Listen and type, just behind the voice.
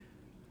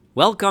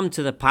Welcome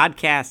to the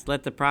podcast,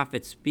 Let the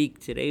Prophet Speak.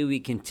 Today we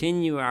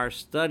continue our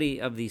study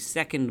of the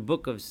second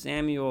book of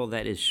Samuel,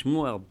 that is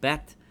Shmuel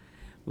Bet.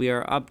 We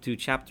are up to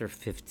chapter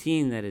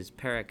 15, that is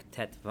Perek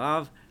Tet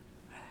Vav.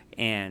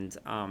 And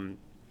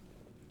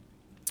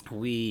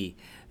we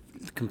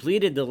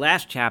completed the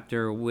last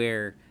chapter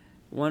where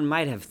one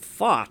might have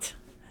thought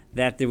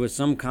that there was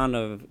some kind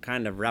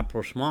of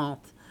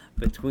rapprochement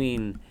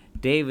between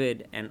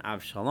David and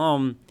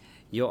Avshalom.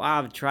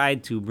 Yoav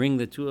tried to bring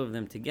the two of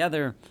them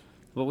together,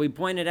 but we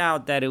pointed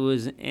out that it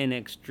was an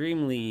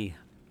extremely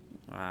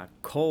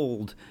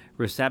cold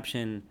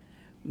reception,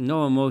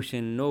 no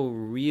emotion, no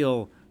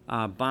real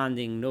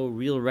bonding, no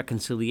real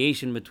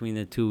reconciliation between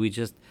the two. We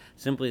just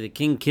simply, the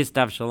king kissed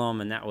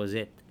Avshalom and that was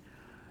it.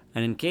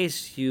 And in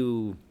case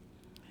you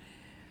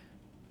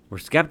were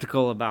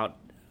skeptical about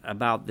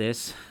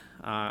this,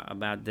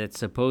 about that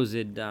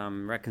supposed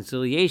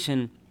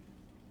reconciliation,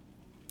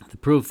 the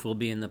proof will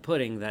be in the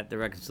pudding that the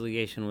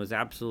reconciliation was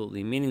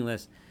absolutely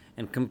meaningless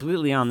and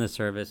completely on the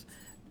surface,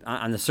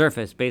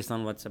 based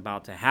on what's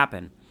about to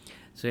happen.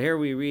 So here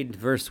we read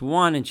verse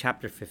 1 in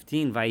chapter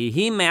 15.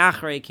 Vayihi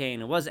me'achrei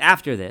Cain. It was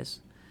after this,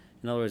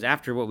 in other words,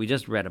 after what we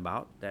just read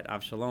about, that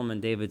Avshalom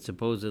and David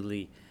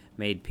supposedly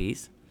made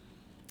peace.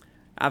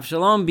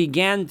 Avshalom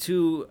began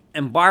to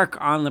embark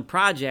on the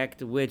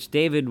project which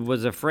David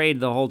was afraid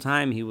the whole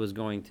time he was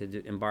going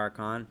to embark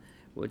on,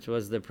 which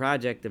was the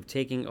project of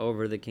taking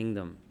over the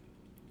kingdom.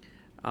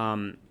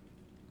 And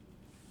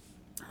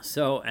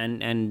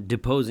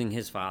deposing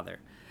his father.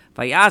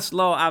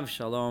 Vayaslo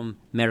Avshalom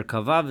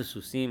merkava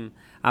v'susim.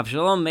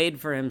 Avshalom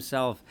made for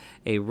himself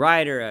a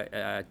rider,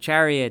 a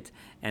chariot,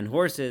 and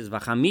horses.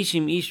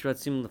 V'chamishim ish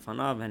ratzim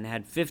lefanav, and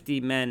had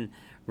 50 men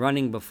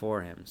running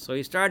before him. So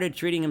he started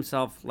treating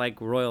himself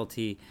like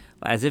royalty,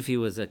 as if he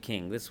was a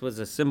king. This was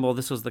a symbol.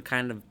 This was the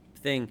kind of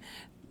thing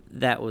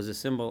that was a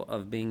symbol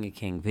of being a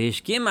king.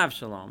 V'hishkim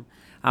Avshalom.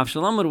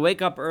 Avshalom would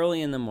wake up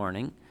early in the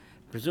morning.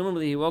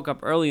 Presumably he woke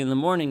up early in the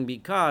morning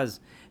because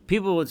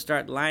people would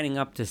start lining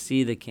up to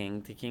see the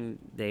king, to King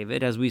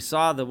David. As we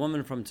saw, the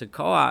woman from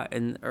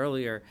Tekoa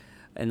earlier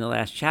in the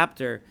last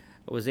chapter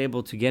was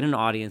able to get an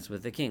audience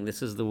with the king.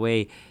 This is the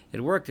way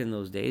it worked in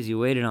those days. You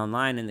waited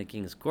online in the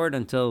king's court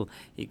until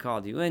he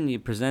called you in. You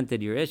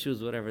presented your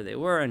issues, whatever they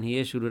were, and he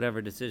issued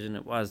whatever decision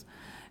it was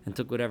and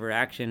took whatever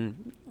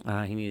action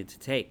he needed to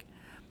take.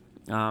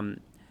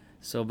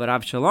 But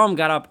Avshalom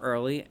got up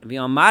early, and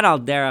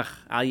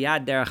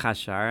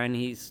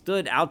he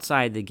stood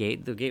outside the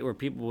gate where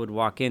people would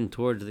walk in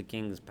towards the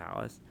king's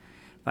palace.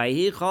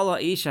 Every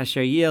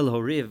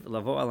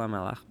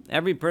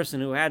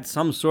person who had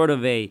some sort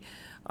of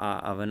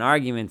an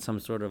argument, some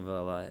sort of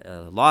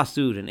a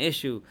lawsuit, an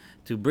issue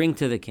to bring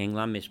to the king,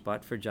 la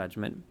mishpat, for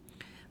judgment.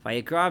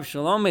 Vayikra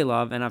Avshalom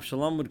elav, and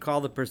Avshalom would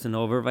call the person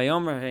over,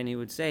 Vayomer, and he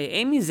would say,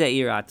 Emi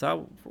ze'ir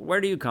ata, where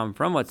do you come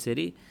from? What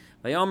city?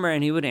 Vayomer,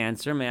 and he would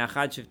answer,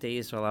 Me'achad shiftei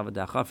Yisrael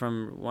avadacha,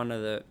 from one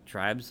of the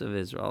tribes of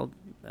Israel.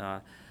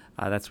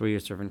 That's where your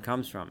servant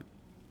comes from.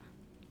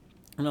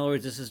 In other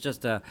words, this is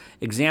just an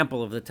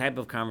example of the type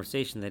of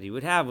conversation that he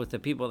would have with the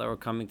people that were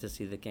coming to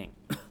see the king.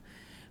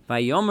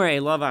 Vayomer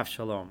elav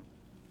Avshalom,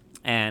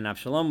 and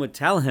Avshalom would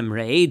tell him,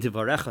 Re'ei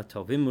divarecha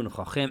tovim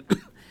u'nechachim.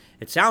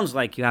 It sounds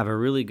like you have a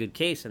really good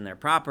case and they're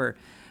proper.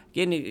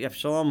 Again,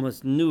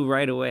 Avshalom knew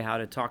right away how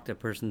to talk to a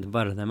person to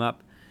butter them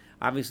up.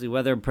 Obviously,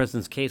 whether a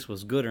person's case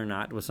was good or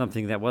not was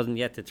something that wasn't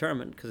yet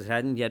determined because it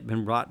hadn't yet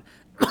been brought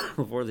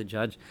before the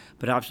judge.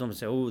 But Avshalom would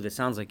say, oh, this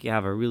sounds like you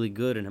have a really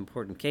good and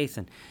important case,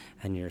 and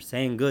you're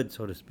saying good,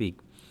 so to speak.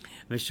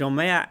 But no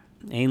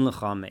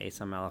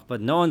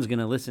one's going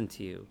to listen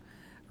to you,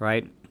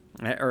 right?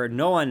 Or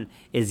no one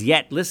is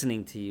yet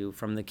listening to you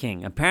from the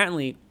king.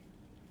 Apparently,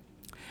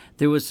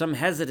 there was some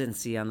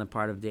hesitancy on the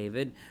part of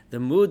David, the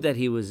mood that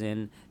he was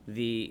in,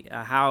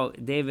 how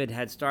David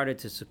had started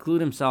to seclude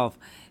himself,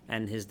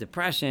 and his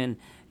depression,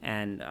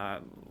 and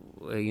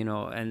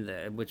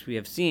which we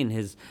have seen,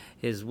 his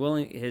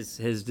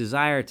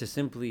desire to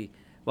simply,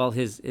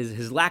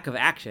 his lack of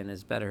action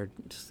is better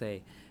to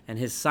say, and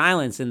his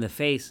silence in the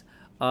face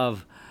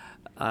of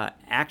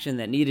action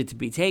that needed to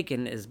be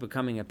taken is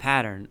becoming a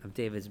pattern of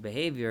David's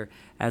behavior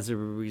as a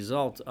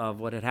result of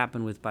what had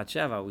happened with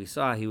Bathsheba. We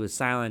saw he was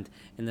silent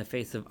in the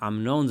face of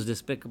Amnon's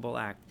despicable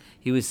act.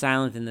 He was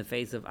silent in the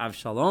face of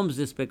Avshalom's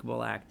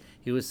despicable act.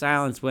 He was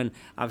silent when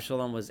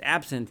Avshalom was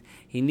absent.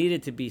 He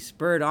needed to be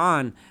spurred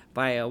on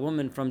by a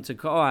woman from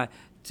Tekoa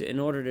in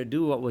order to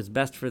do what was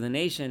best for the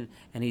nation,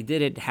 and he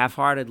did it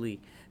half-heartedly.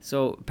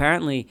 So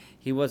apparently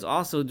he was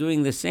also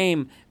doing the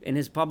same in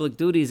his public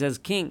duties as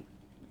king.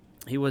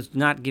 He was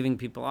not giving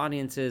people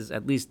audiences,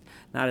 at least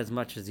not as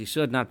much as he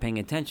should, not paying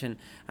attention.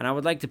 And I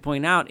would like to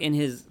point out, in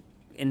his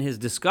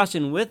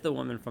discussion with the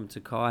woman from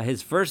Tekoa,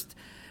 his first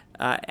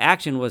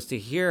action was to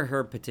hear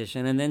her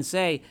petition and then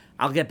say,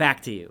 I'll get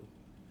back to you.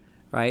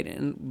 right?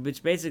 And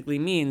which basically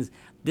means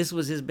this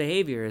was his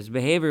behavior. His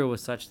behavior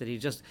was such that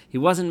he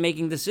wasn't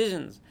making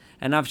decisions.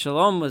 And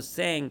Avshalom was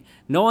saying,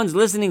 no one's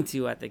listening to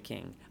you at the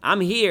king.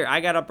 I'm here.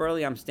 I got up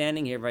early. I'm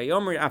standing here.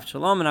 Vayomer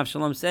Avshalom, and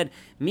Avshalom said,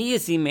 Mi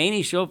yasimeni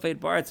shofet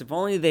baretz. If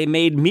only they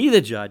made me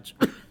the judge.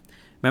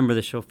 Remember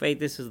the shofet,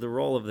 this is the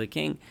role of the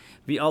king.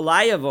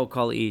 V'alayavo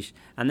kol ish.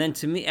 And then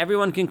to me,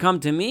 everyone can come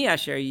to me,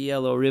 asher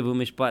yelo rivu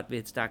mishpat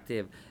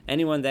v'hitztaktiv.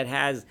 Anyone that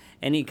has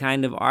any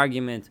kind of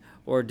argument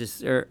or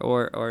judgment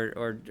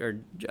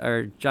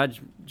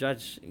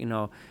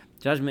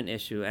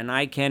issue, and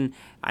I can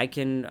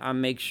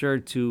make sure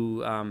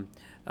to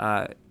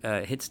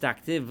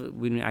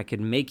hitztaktiv. I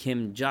can make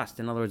him just.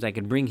 In other words, I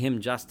can bring him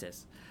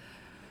justice.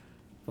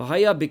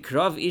 And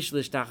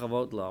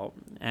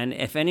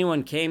if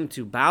anyone came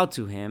to bow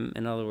to him,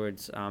 in other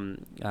words,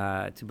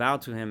 to bow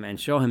to him and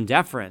show him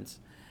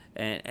deference,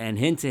 and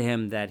hint to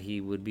him that he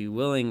would be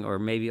willing, or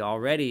maybe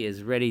already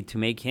is ready to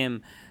make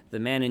him the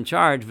man in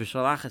charge, he would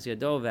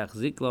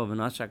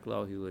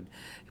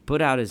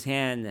put out his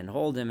hand and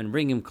hold him and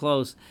bring him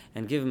close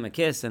and give him a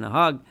kiss and a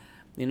hug,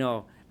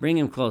 bring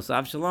him close.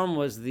 Avshalom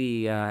was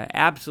the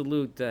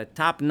absolute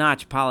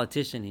top-notch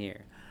politician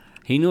here.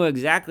 He knew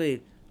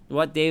exactly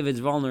what David's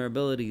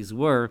vulnerabilities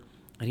were,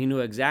 and he knew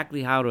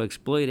exactly how to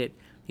exploit it.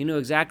 He knew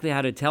exactly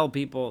how to tell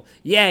people,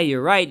 yeah,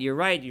 you're right,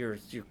 your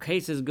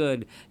case is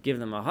good. Give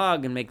them a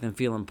hug and make them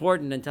feel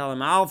important and tell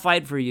them, I'll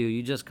fight for you,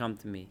 you just come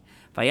to me.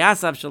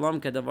 Avshalom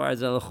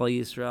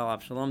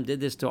did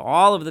this to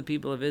all of the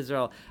people of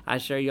Israel,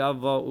 asher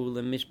yavo'u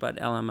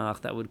lemishpat el hamelech,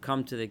 that would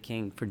come to the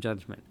king for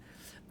judgment.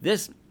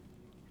 The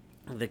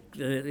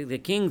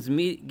king's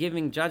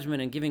giving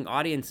judgment and giving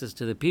audiences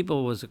to the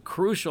people was a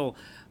crucial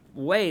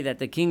way that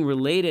the king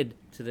related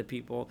to the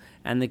people,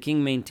 and the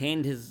king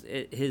maintained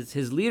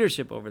his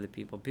leadership over the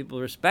people.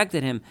 People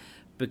respected him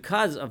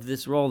because of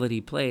this role that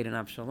he played, and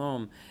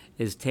Avshalom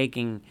is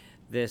taking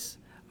this,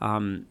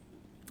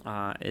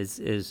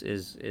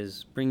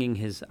 is bringing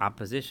his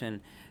opposition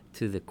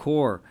to the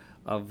core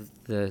of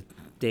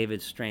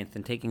David's strength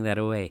and taking that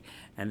away.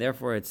 And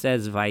therefore it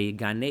says,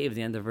 Vayiganev,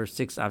 the end of verse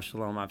 6,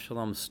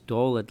 Avshalom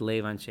stole at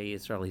Lev Anshe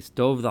Yisrael. He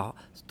stole the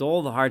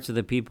hearts of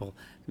the people,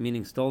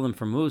 meaning stole them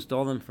from who?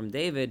 Stole them from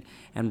David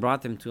and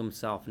brought them to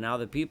himself. Now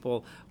the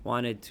people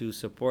wanted to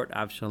support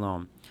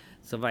Avshalom.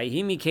 So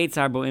Vayihimi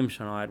Ketzar Bo'im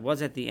Shana, it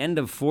was at the end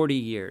of 40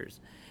 years.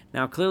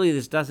 Now clearly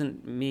this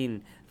doesn't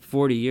mean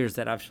 40 years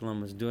that Avshalom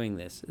was doing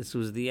this. This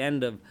was the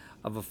end of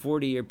a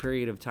 40-year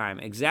period of time.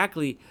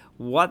 Exactly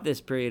what this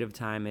period of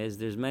time is,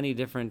 there's many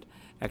different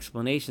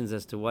explanations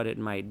as to what it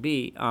might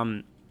be.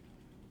 40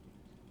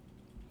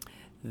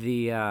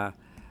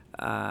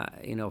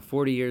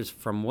 years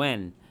from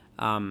when?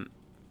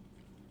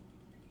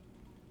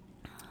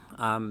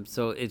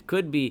 So it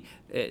could be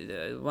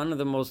one of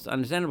the most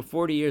understandable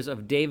 40 years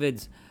of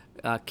David's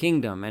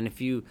kingdom. And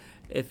if you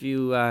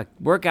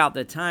work out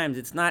the times,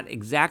 it's not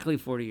exactly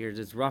 40 years.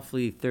 It's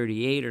roughly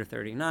 38 or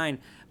 39,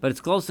 but it's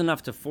close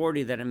enough to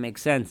 40 that it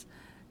makes sense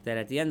that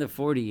at the end of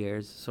 40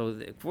 years, so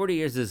 40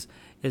 years is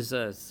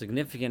a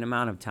significant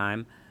amount of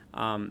time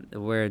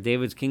where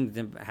David's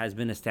kingdom has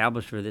been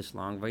established for this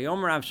long.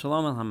 Vayomer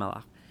Avshalom el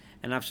hamelach,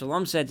 and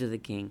Avshalom said to the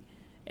king,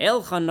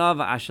 El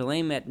chanav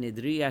ashalem et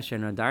nidri asher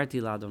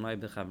nadarti la'Adonai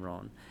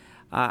b'Chavron.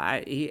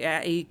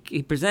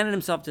 He presented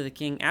himself to the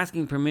king,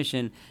 asking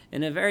permission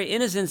in a very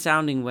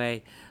innocent-sounding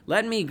way.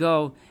 Let me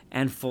go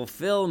and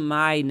fulfill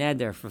my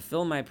neder,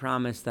 fulfill my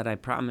promise that I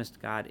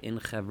promised God in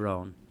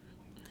Hebron.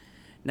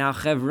 Now,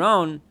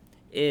 Hebron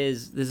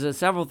there's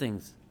several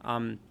things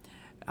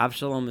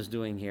Avshalom is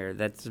doing here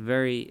that's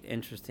very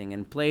interesting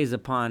and plays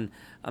upon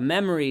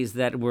memories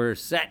that were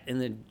set in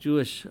the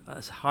Jewish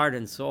heart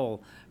and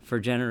soul for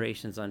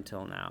generations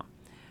until now.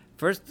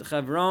 First,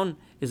 Hebron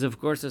is, of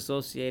course,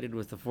 associated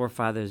with the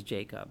forefathers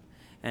Jacob.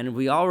 And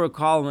we all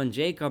recall when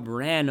Jacob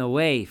ran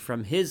away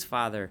from his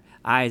father,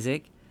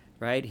 Isaac,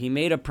 right? He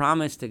made a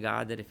promise to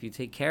God that if you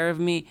take care of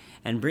me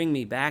and bring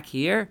me back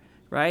here,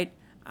 right,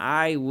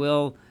 I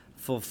will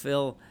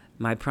fulfill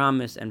my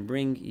promise and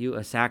bring you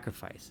a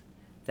sacrifice.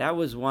 That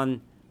was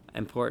one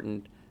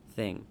important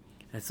thing.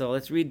 And so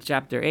let's read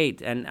chapter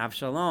 8. And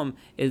Avshalom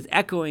is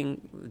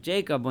echoing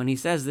Jacob when he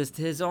says this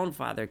to his own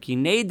father. Ki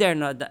neder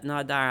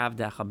nadar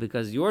avdecha,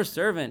 because your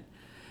servant,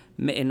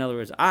 in other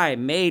words, I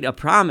made a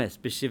promise,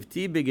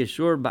 b'shivti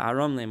b'geshur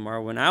ba'aram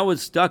lemar, when I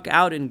was stuck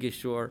out in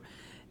Geshur,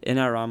 in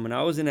Aram, when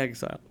I was in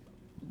exile,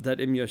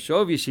 that im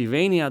Yashov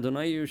yeshiveni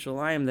Adonai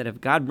Yerushalayim, that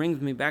if God brings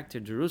me back to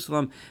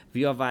Jerusalem,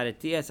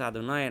 v'yavadeti es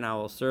Adonai, and I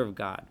will serve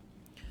God.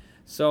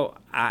 So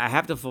I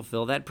have to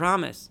fulfill that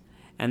promise,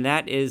 and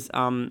that is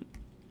him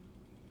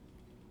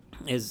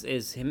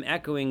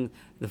echoing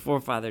the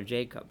forefather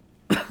Jacob.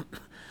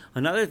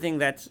 Another thing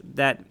that's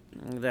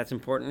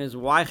important is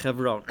why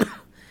Hebron.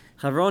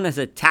 Hebron has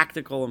a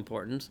tactical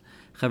importance.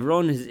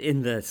 Hebron is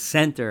in the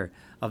center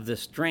of the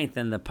strength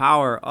and the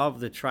power of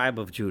the tribe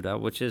of Judah,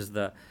 which is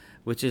the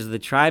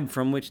tribe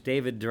from which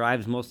David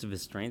derives most of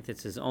his strength.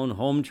 It's his own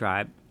home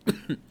tribe.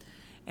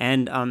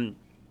 And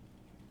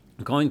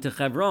going to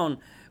Hebron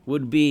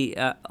would be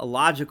a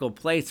logical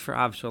place for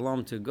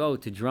Avshalom to go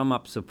to drum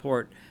up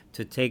support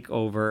to take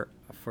over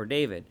for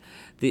David.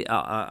 And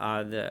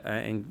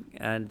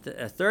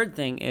a third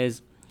thing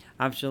is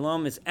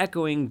Avshalom is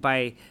echoing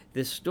by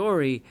this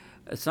story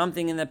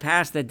something in the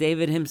past that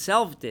David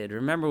himself did.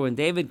 Remember when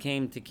David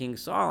came to King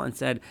Saul and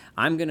said,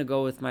 I'm going to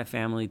go with my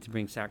family to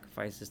bring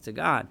sacrifices to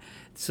God.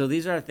 So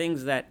these are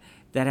things that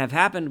have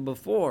happened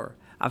before.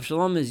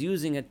 Avshalom is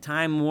using a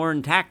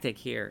time-worn tactic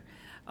here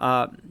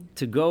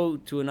to go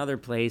to another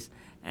place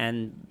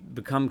and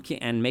become king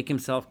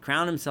and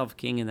crown himself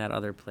king in that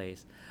other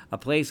place. A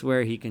place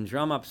where he can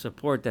drum up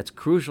support that's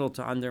crucial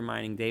to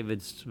undermining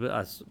David's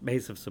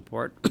base of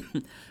support.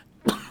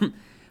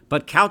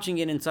 But couching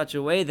it in such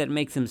a way that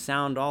makes him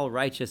sound all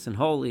righteous and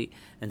holy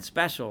and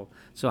special.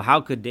 So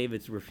how could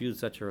David refuse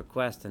such a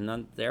request?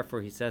 And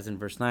therefore he says in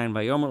verse 9,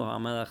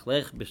 the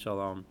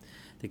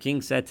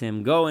king said to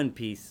him, go in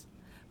peace.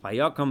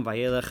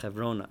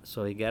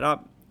 So he got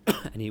up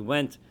and he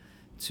went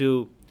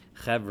to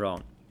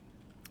Hebron.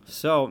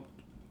 So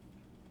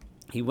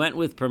he went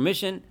with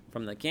permission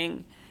from the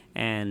king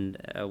and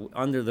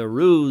under the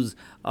ruse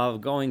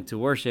of going to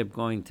worship,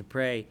 going to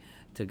pray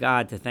to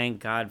God, to thank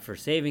God for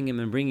saving him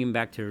and bringing him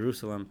back to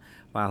Jerusalem,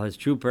 while his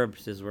true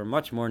purposes were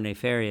much more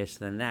nefarious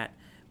than that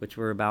which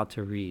we're about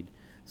to read.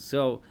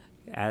 So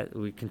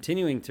we're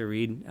continuing to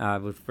read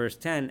with verse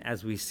 10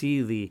 as we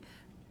see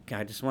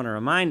I just want to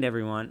remind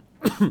everyone,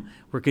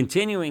 we're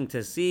continuing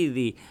to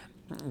see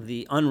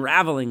the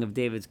unraveling of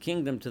David's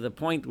kingdom to the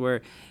point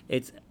where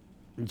it's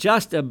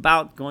just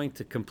about going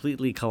to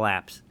completely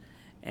collapse.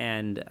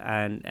 And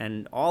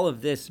all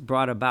of this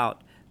brought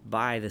about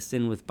by the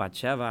sin with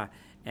Bathsheba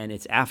and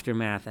its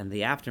aftermath and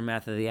the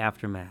aftermath of the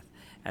aftermath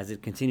as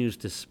it continues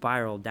to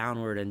spiral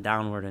downward and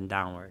downward and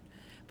downward.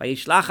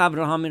 Absalom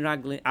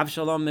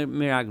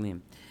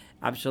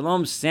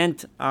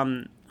sent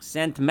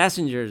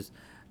messengers,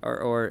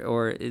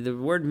 or the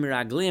word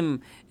miraglim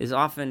is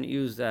often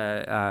used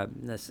as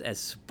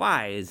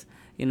spies.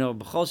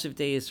 B'chol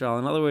Shiftei Yisrael.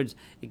 In other words,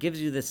 it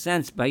gives you the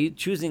sense by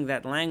choosing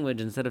that language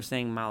instead of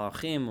saying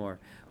malachim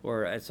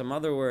or some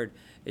other word.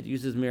 It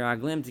uses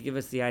miraglim to give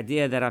us the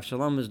idea that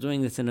Avshalom was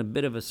doing this in a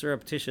bit of a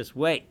surreptitious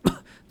way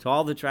to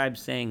all the tribes,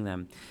 saying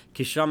them.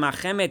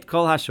 Kishamachem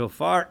kol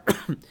hashofar.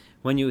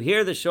 When you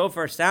hear the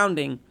shofar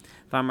sounding,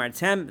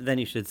 v'amartem, then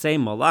you should say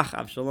Molach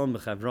Avshalom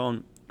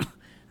b'Chevron.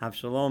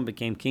 Avshalom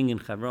became king in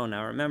Hebron.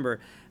 Now remember,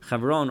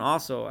 Hebron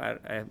also,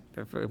 I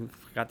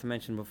forgot to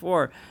mention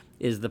before,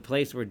 is the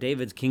place where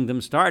David's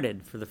kingdom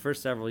started. For the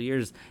first several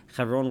years,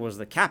 Hebron was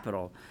the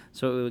capital.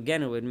 So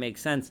again, it would make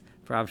sense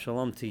for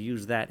Avshalom to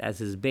use that as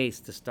his base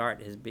to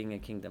start his being a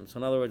kingdom. So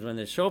in other words, when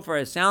the shofar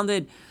is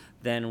sounded,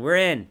 then we're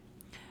in.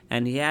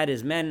 And he had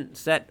his men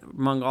set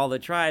among all the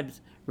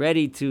tribes,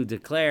 ready to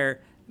declare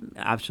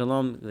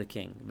Avshalom the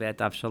king. Vet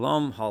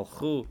Avshalom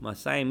halchu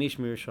masayim ish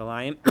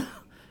mirushalayim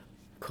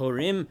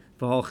korim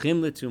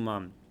v'holchim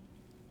letumam.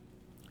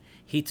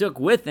 He took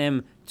with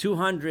him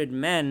 200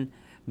 men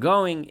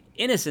going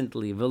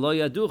innocently. V'lo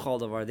yadu chol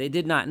davar. They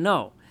did not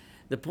know.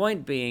 The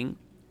point being,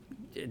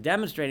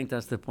 demonstrating to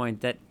us the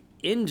point that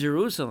in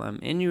Jerusalem,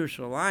 in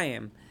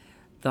Yerushalayim,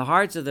 the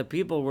hearts of the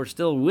people were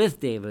still with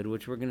David,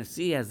 which we're going to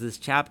see as this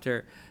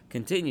chapter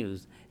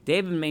continues.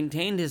 David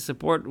maintained his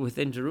support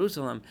within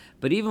Jerusalem,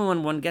 but even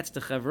when one gets to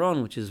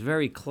Hebron, which is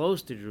very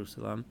close to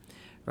Jerusalem,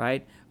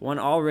 right, one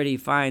already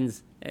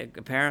finds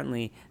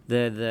apparently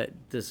the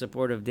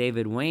support of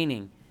David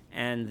waning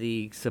and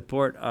the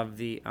support of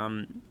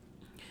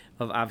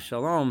of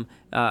Avshalom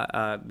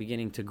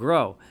beginning to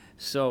grow.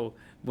 So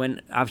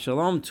when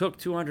Avshalom took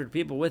 200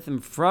 people with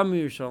him from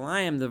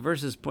Yerushalayim, the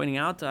verse is pointing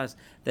out to us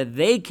that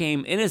they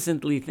came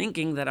innocently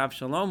thinking that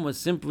Avshalom was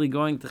simply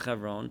going to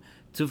Hebron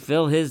to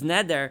fill his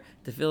neder,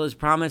 to fill his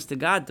promise to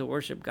God, to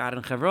worship God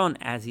in Hebron,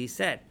 as he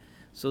said.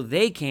 So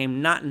they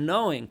came not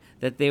knowing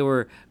that they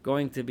were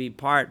going to be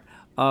part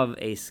of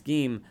a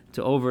scheme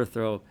to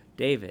overthrow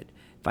David.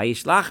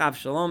 Vayishlach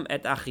Avshalom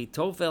et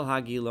Achitofel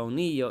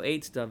Hagiloni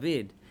yoetz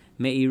David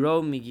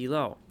me'iro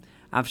migilo.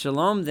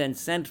 Avshalom then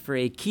sent for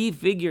a key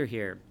figure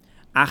here,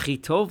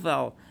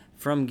 Achitophel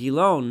from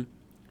Gilon,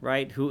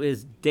 right, who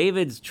is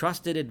David's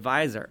trusted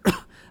advisor.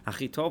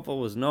 Achitophel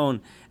was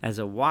known as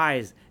a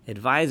wise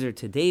advisor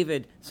to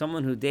David,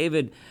 someone who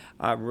David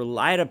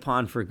relied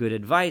upon for good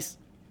advice.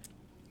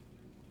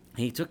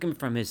 He took him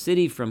from his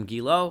city, from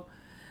Gilo,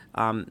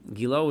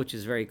 which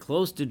is very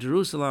close to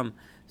Jerusalem.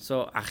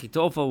 So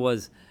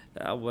Achitophel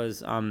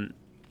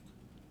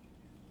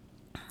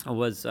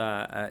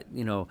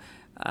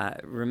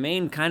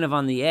remained kind of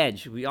on the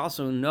edge. We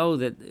also know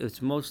that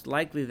it's most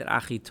likely that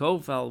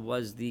Achitophel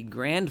was the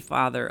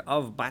grandfather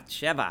of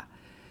Bathsheba.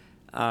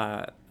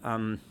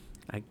 I'm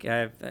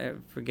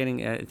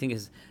forgetting. I think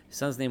his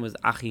son's name was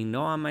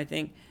Achinoam, I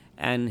think,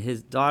 and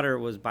his daughter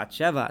was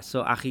Bathsheba.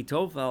 So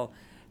Achitophel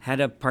had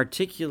a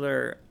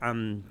particular,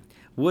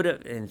 would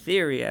have, in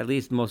theory, at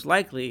least most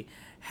likely,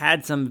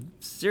 had some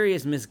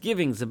serious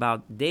misgivings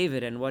about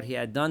David and what he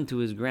had done to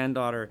his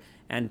granddaughter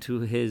and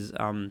to his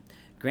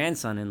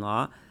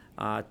grandson-in-law,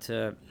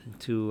 to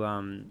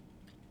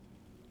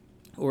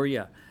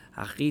Uriah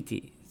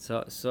Hachiti.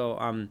 So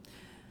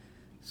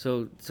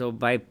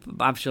by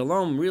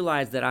Avshalom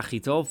realized that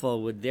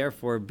Achitophel would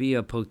therefore be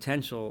a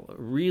potential,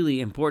 really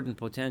important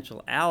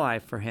potential ally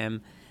for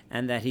him,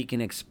 and that he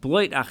can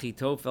exploit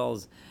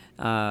Achitophel's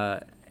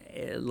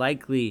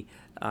likely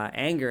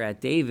anger at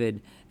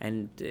David,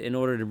 and in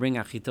order to bring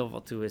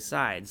Achitophel to his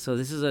side. So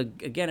this is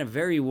again a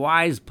very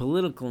wise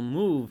political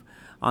move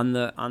on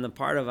the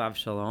part of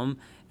Avshalom,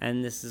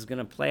 and this is going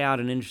to play out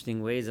in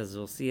interesting ways, as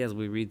we'll see as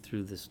we read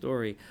through the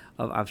story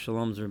of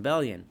Avshalom's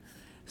rebellion.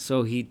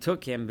 So he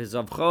took him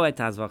bizavcho et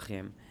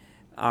hazvachim.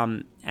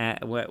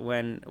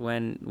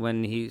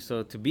 When he,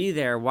 so to be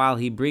there while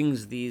he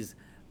brings these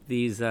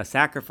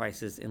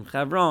sacrifices in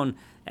Hebron,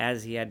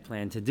 as he had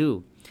planned to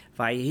do.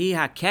 Vayihi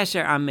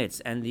hakesher amitz,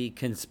 and the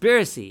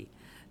conspiracy.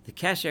 The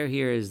kesher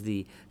here is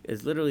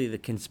literally the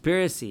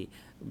conspiracy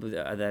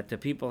that the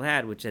people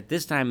had, which at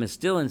this time is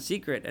still in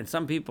secret, and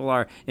some people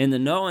are in the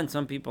know and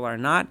some people are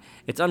not.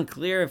 It's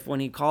unclear if when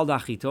he called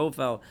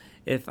Achitophel,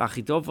 if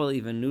Achitophel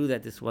even knew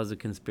that this was a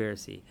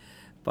conspiracy,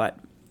 but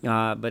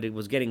it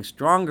was getting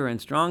stronger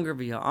and stronger. And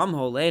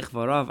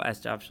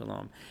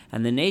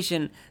the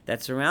nation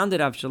that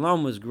surrounded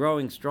Avshalom was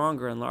growing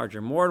stronger and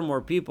larger. More and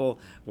more people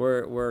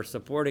were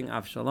supporting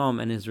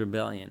Avshalom and his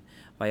rebellion.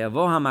 And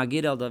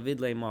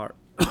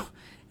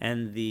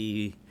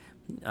the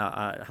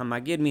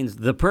Hamagid means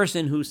the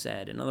person who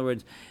said. In other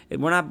words,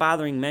 we're not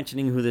bothering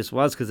mentioning who this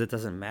was because it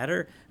doesn't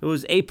matter. It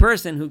was a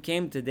person who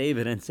came to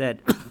David and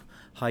said,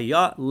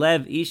 Haya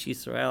lev ish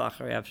Yisrael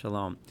acharei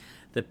Avshalom.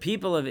 The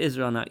people of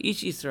Israel. Now,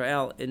 ish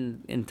Yisrael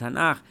in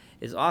Tanakh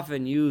is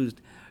often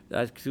used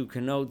to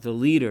connote the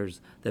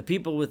leaders, the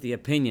people with the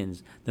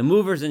opinions, the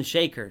movers and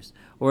shakers,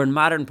 or in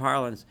modern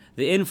parlance,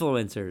 the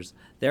influencers.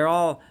 They're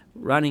all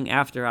running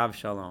after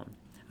Avshalom.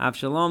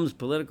 Avshalom's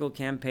political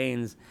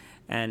campaigns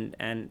and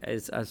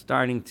is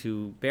starting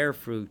to bear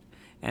fruit,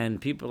 and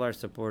people are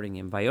supporting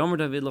him. Vayomer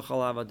David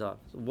l'chol avadav.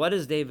 What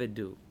does David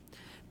do?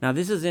 Now,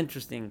 this is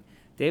interesting.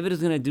 David is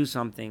going to do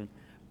something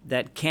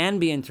that can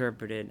be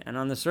interpreted, and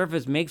on the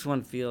surface makes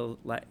one feel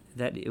like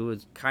that it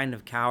was kind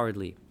of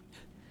cowardly,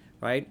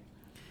 right?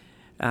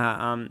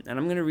 And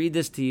I'm going to read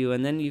this to you,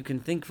 and then you can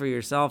think for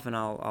yourself, and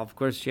I'll of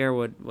course share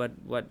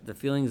what the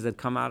feelings that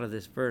come out of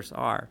this verse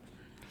are.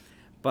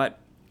 But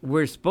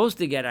we're supposed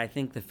to get, I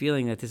think, the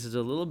feeling that this is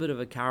a little bit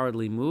of a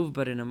cowardly move,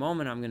 but in a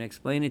moment I'm going to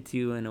explain it to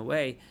you in a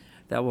way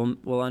that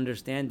will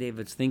understand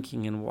David's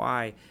thinking and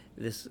why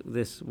this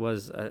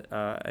was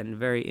a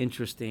very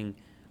interesting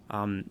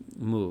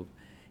move.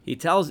 He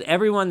tells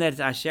everyone that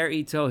Asher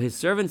Ito, his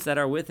servants that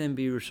are with him,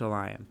 be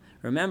Yerushalayim.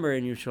 Remember,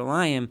 in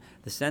Yerushalayim,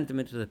 the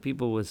sentiment of the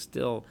people was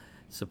still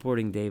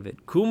supporting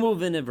David. Kumu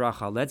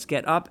v'nivracha, let's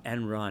get up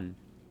and run.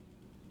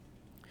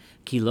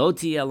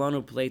 Kiloti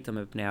alonu pleitam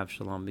ipnei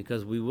Avshalom,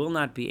 because we will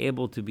not be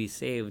able to be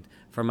saved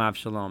from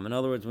Avshalom. In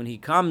other words, when he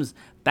comes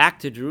back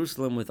to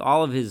Jerusalem with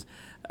all of his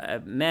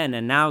men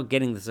and now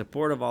getting the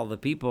support of all the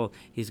people,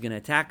 he's going to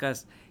attack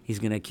us, he's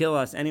going to kill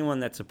us. Anyone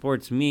that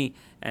supports me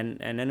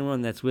and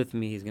anyone that's with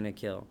me, he's going to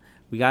kill.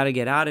 We got to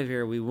get out of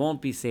here. We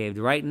won't be saved.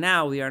 Right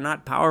now, we are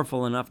not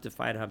powerful enough to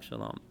fight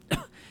Avshalom.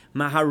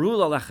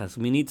 Maharul alechas,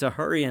 we need to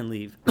hurry and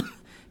leave.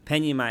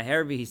 Penyi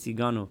maher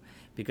v'hisiganu,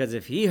 because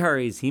if he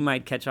hurries, he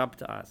might catch up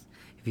to us.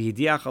 And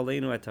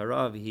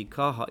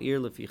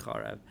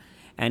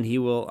he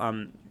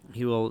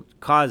will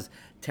cause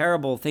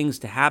terrible things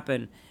to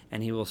happen,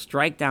 and he will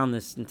strike down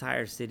this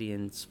entire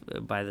city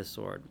by the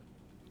sword.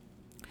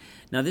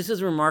 Now, this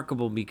is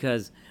remarkable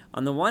because,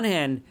 on the one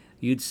hand,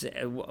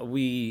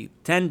 we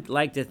tend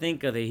like to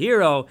think of the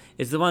hero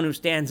is the one who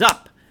stands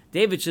up.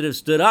 David should have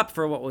stood up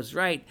for what was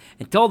right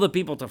and told the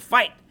people to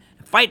fight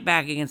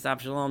back against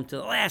Avshalom to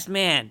the last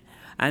man.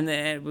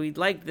 And we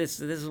like this.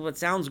 This is what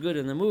sounds good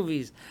in the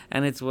movies,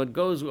 and it's what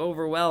goes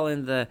over well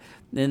in the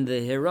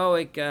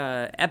heroic,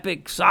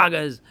 epic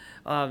sagas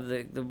of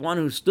the one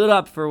who stood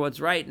up for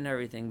what's right and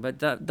everything. But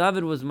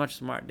David was much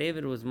smart.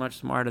 David was much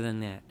smarter than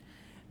that.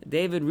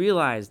 David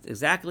realized,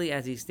 exactly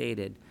as he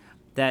stated,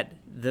 that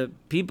the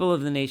people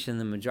of the nation,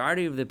 the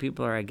majority of the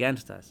people, are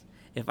against us.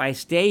 If I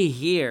stay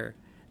here,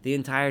 the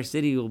entire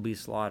city will be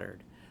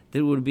slaughtered.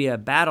 There would be a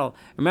battle.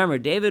 Remember,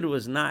 David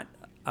was not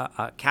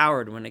a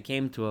coward when it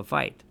came to a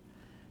fight,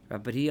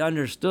 right? But he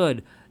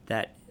understood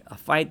that a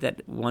fight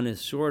that one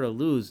is sure to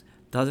lose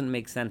doesn't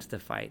make sense to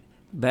fight.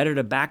 Better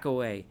to back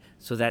away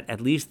so that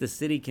at least the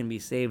city can be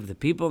saved, the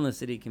people in the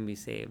city can be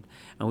saved,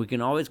 and we can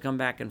always come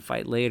back and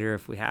fight later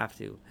if we have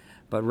to.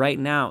 But right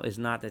now is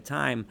not the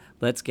time.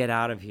 Let's get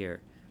out of here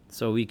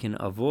so we can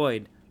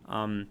avoid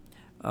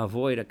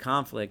a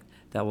conflict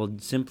that will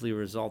simply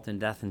result in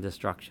death and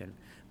destruction.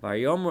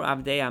 Vayomer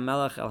avdei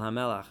hamelech el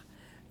hamelech.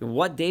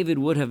 What David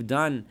would have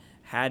done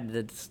had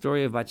the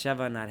story of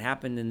Bathsheba not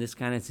happened in this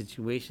kind of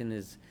situation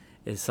is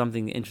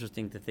something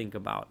interesting to think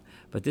about.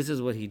 But this is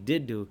what he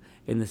did do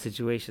in the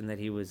situation that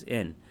he was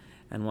in.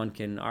 And one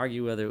can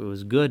argue whether it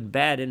was good,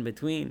 bad, in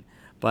between.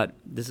 But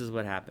this is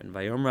what happened.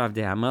 Vayomer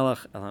avdei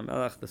hamelech el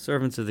hamelech. The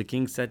servants of the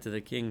king said to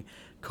the king,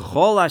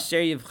 K'chol asher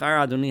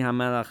yivchar Adoni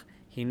hamelech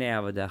hinei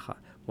avadecha.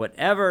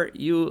 Whatever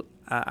you,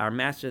 our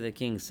master the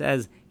king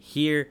says,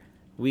 "Here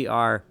we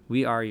are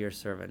your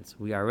servants.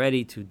 We are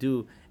ready to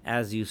do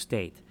as you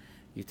state.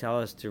 You tell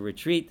us to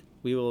retreat,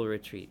 we will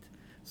retreat."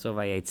 So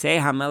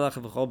Vayetzei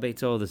HaMelech v'chol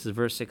beito. This is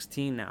verse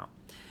 16 now.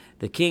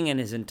 The king and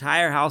his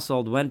entire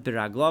household went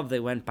biraglov. They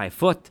went by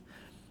foot.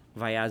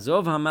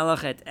 Vayazov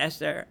HaMelech et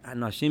Esther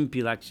Anashim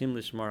Pilakshim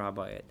Lishmor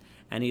Habayit.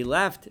 And he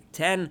left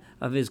 10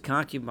 of his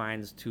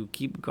concubines to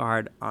keep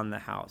guard on the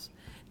house.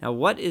 Now,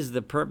 what is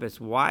the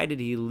purpose? Why did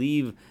he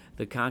leave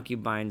the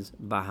concubines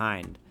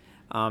behind?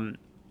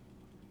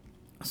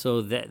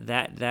 So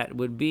that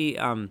would be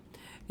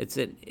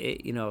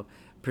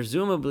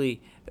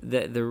presumably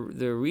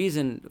the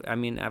reason. I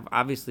mean,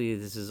 obviously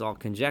this is all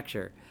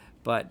conjecture,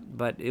 but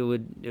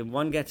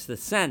one gets the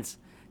sense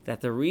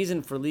that the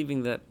reason for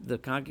leaving the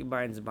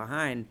concubines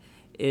behind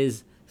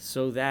is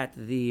so that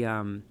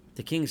the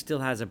king still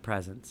has a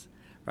presence,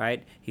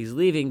 right? He's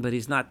leaving, but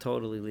he's not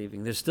totally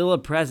leaving. There's still a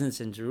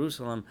presence in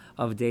Jerusalem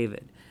of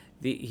David.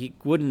 He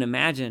wouldn't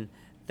imagine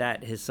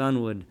that his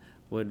son would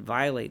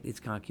violate these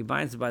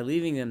concubines. By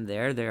leaving them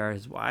there, they are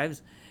his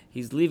wives.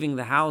 He's leaving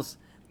the house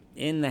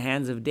in the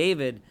hands of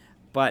David,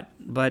 but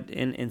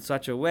in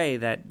such a way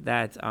that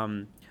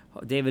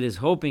David is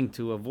hoping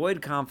to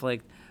avoid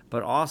conflict,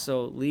 but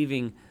also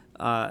leaving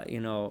a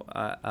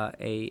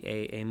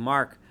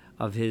mark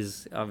of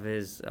his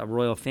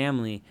royal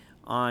family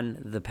on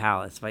the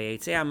palace.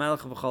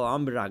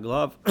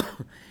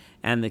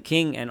 And the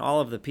king and all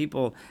of the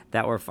people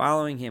that were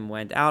following him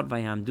went out,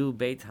 Vayamdu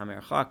Beit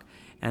HaMerchak,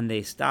 and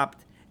they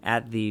stopped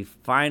at the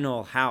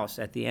final house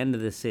at the end of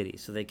the city.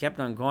 So they kept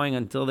on going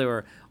until they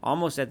were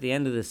almost at the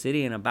end of the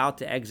city and about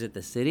to exit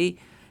the city.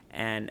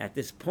 And at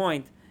this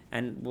point,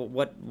 and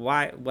what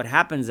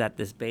happens at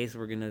this base,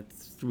 we're going to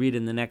read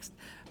in the next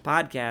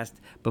podcast.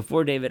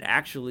 Before David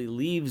actually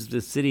leaves the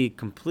city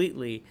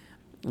completely,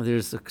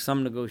 there's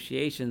some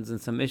negotiations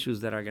and some issues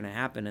that are going to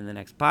happen in the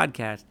next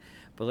podcast.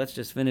 But let's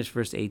just finish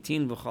verse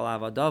 18.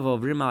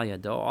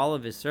 All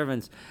of his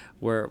servants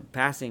were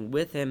passing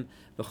with him.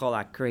 And the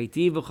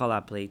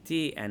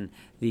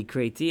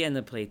kreti and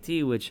the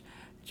pleti, which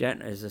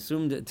is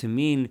assumed to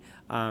mean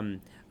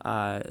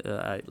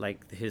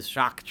like his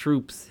shock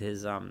troops,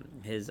 his like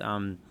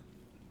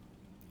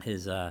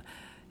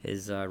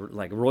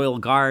royal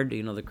guard.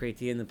 The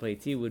kreti and the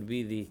pleti would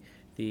be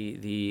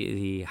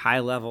the high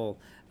level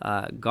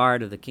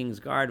guard of the king's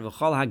guard.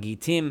 V'chol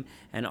hagitim,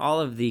 and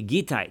all of the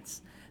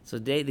Gittites. So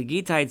the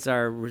Gittites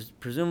are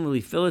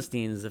presumably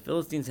Philistines. The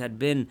Philistines had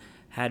been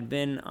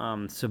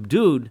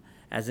subdued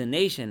as a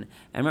nation.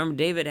 And remember,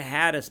 David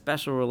had a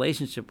special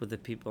relationship with the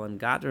people in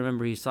Gat.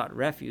 Remember, he sought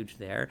refuge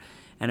there.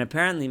 And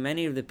apparently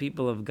many of the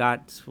people of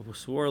Gat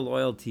swore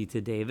loyalty to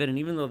David. And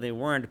even though they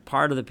weren't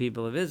part of the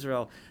people of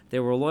Israel, they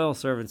were loyal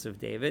servants of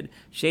David.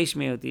 Sheish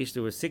me'ot ish,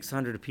 there were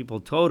 600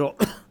 people total.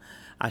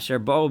 Asher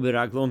bo'u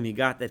biraglo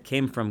migat, that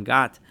came from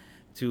Gat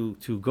to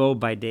go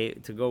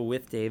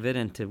with David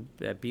and to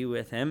be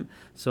with him.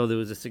 So there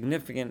was a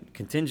significant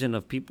contingent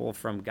of people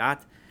from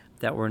Gat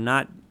that were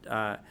not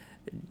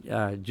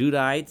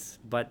Judahites,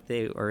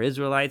 or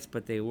Israelites,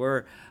 but they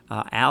were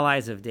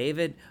allies of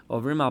David.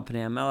 Ovrim al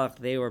pnei hamelech,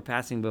 they were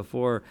passing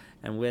before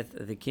and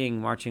with the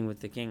king, marching with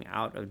the king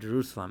out of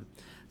Jerusalem.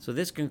 So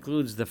this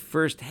concludes the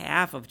first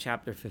half of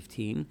chapter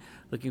 15.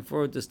 Looking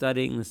forward to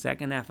studying the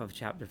second half of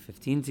chapter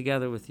 15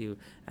 together with you,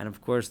 and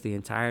of course the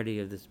entirety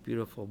of this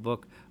beautiful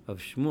book of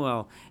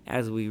Shmuel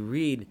as we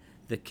read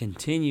the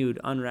continued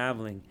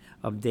unraveling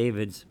of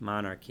David's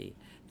monarchy.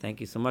 Thank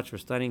you so much for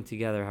studying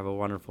together. Have a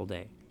wonderful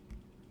day.